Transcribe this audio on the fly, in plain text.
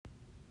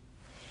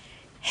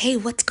Hey,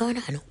 what's going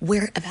on?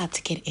 We're about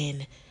to get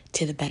in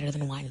to the Better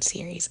Than Wine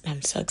series, and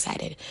I'm so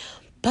excited.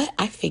 But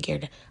I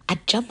figured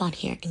I'd jump on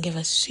here and give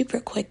a super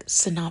quick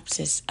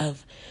synopsis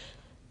of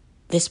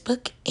this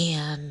book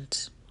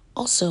and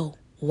also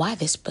why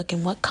this book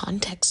and what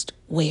context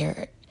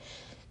we're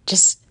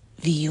just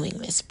viewing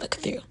this book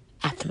through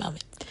at the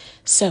moment.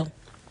 So,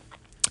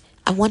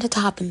 I wanted to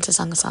hop into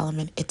Song of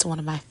Solomon. It's one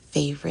of my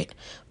favorite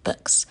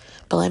books,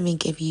 but let me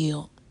give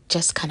you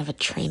just kind of a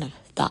train of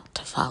thought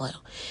to follow.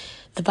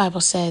 The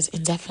Bible says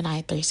in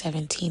Zephaniah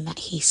 3:17 that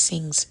he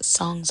sings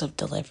songs of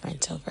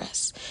deliverance over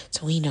us.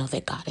 So we know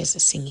that God is a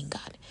singing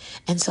God.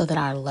 And so that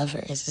our lover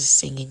is a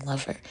singing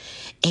lover.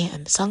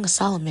 And Song of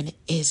Solomon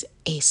is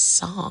a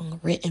song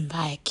written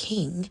by a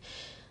king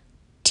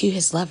to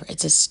his lover.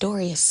 It's a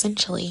story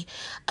essentially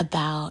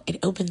about, it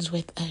opens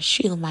with a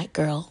Shulamite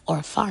girl or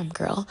a farm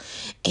girl,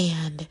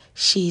 and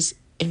she's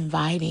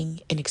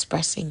inviting and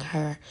expressing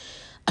her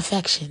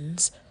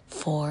affections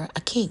for a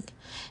king.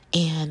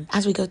 And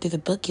as we go through the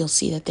book, you'll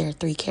see that there are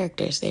three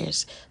characters.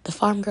 There's the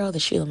farm girl, the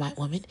Shulamite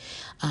woman.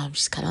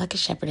 She's kind of like a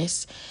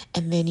shepherdess.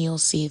 And then you'll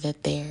see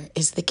that there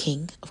is the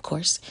king, of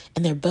course,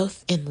 and they're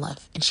both in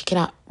love. And she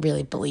cannot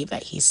really believe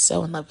that he's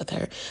so in love with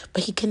her,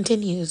 but he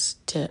continues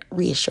to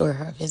reassure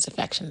her of his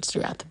affections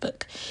throughout the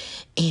book.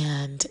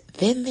 And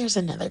then there's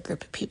another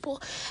group of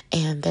people,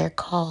 and they're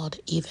called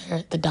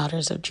either the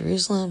Daughters of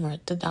Jerusalem or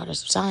the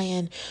Daughters of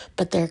Zion,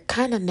 but they're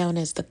kind of known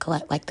as the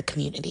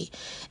community.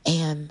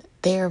 And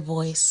their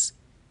voice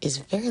is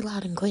very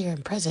loud and clear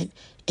and present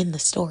in the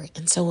story.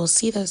 And so we'll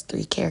see those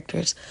three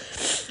characters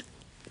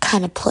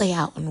kind of play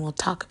out and we'll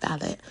talk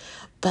about it.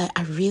 But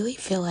I really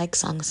feel like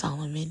Song of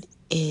Solomon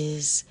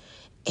is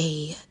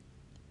a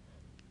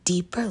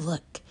deeper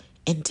look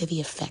into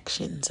the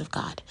affections of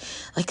God.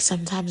 Like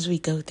sometimes we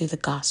go through the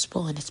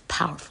gospel and it's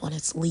powerful and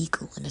it's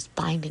legal and it's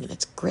binding and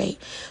it's great.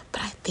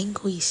 But I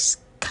think we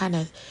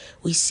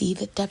see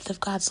the depth of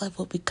God's love,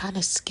 but we kind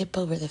of skip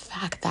over the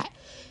fact that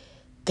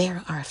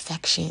there are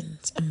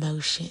affections,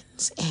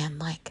 emotions,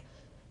 and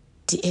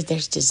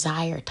there's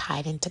desire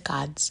tied into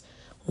God's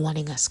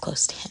wanting us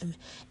close to him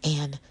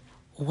and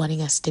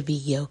wanting us to be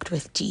yoked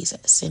with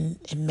Jesus and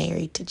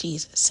married to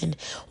Jesus and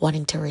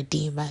wanting to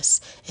redeem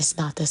us. It's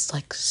not this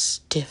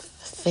stiff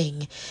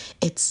thing.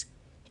 It's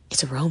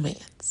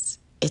romance.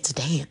 It's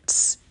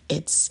dance.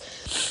 It's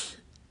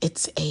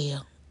a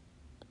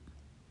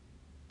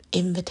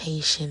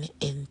invitation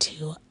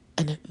into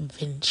an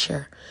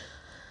adventure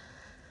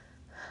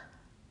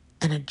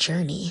and a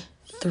journey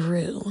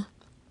through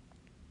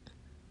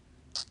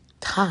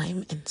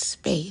time and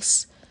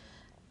space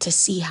to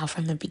see how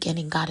from the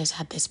beginning God has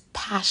had this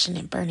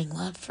passionate, burning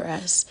love for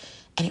us.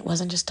 And it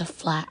wasn't just a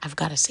flat, I've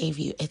got to save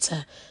you. It's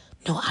a,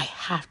 no, I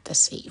have to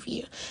save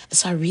you. And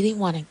so I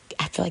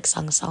feel like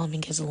Song of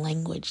Solomon gives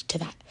language to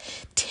that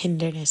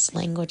tenderness,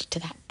 language to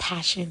that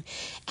passion.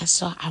 And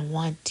so I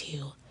want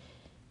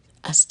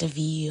us to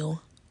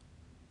view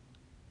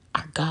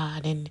our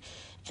God and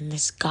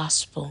this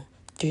gospel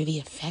through the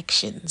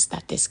affections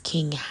that this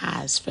king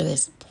has for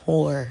this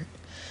poor,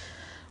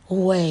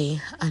 way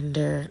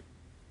under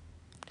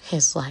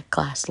his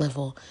class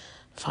level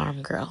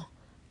farm girl.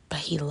 But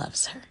he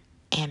loves her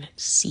and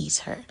sees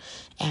her,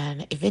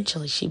 and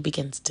eventually she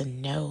begins to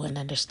know and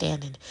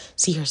understand and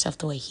see herself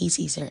the way he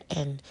sees her,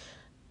 and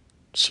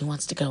she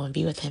wants to go and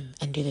be with him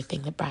and do the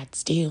thing that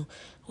brides do,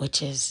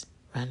 which is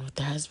run with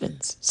their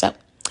husbands. So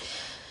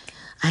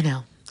I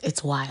know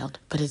it's wild,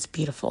 but it's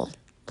beautiful.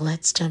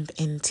 Let's jump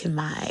into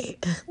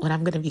what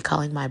I'm going to be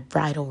calling my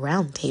bridal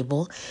round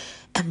table,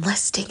 and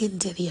let's dig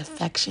into the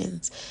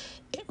affections.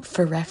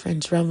 For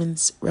reference,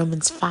 Romans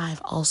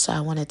 5. Also,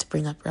 I wanted to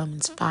bring up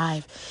Romans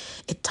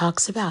 5. It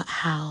talks about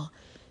how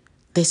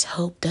this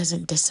hope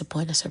doesn't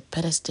disappoint us or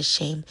put us to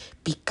shame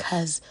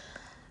because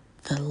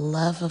the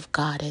love of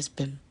God has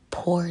been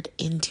poured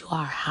into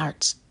our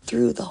hearts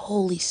through the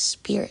Holy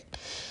Spirit.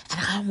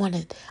 And I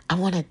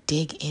want to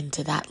dig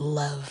into that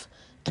love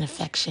and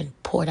affection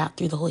poured out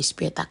through the Holy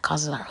Spirit that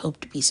causes our hope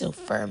to be so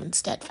firm and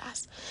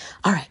steadfast.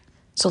 All right,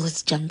 so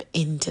let's jump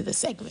into the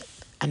segment.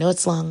 I know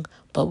it's long,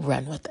 but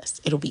run with us.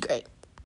 It'll be great.